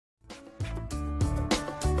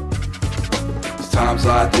Times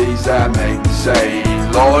like these that make me say,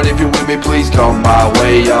 Lord, if you're with me, please come my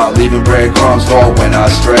way. I'm leaving breadcrumbs for when I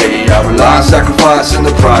stray. I rely on sacrifice and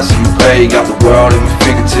the price you pay. Got the world in my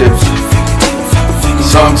fingertips.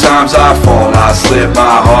 Sometimes I fall, I slip.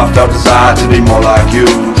 My heart felt desire to be more like you.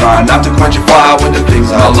 Trying not to quench your fire with the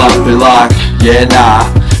things I love me like. Yeah, nah,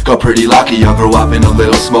 got pretty lucky. I grew up in a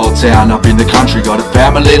little small town up in the country. Got a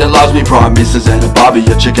family that loves me, prime ministers and a bubby.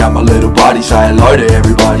 You check out my little buddy, say hello to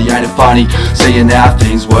everybody. Ain't it funny, seeing how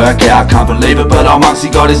things work out. Can't believe it, but old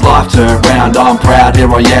Monksy got his life turned round. I'm proud, here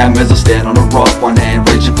I am as I stand on a rock. One hand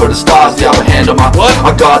reaching for the stars, the other hand on my what?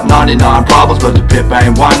 I got 99 problems, but the pip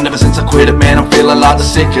ain't one. Ever since I quit it, man, I'm feeling like the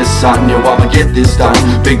sickest son. Yo, I'ma get this done.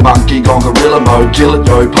 Big monkey gone gorilla mode, kill it,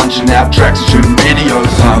 yo. Punching out tracks and shooting videos.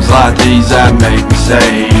 Times like these that make me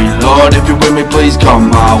say, Lord, if you're with me, please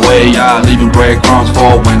come my way. I'm leaving breadcrumbs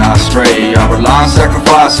for when I stray. I rely on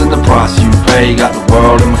sacrifice and the price you pay. Got the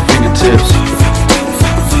world in my fingertips.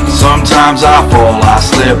 Sometimes I fall, I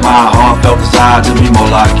slip. My heart felt desire to be more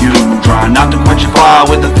like you. Trying not to quench your fire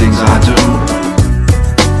with the things I do.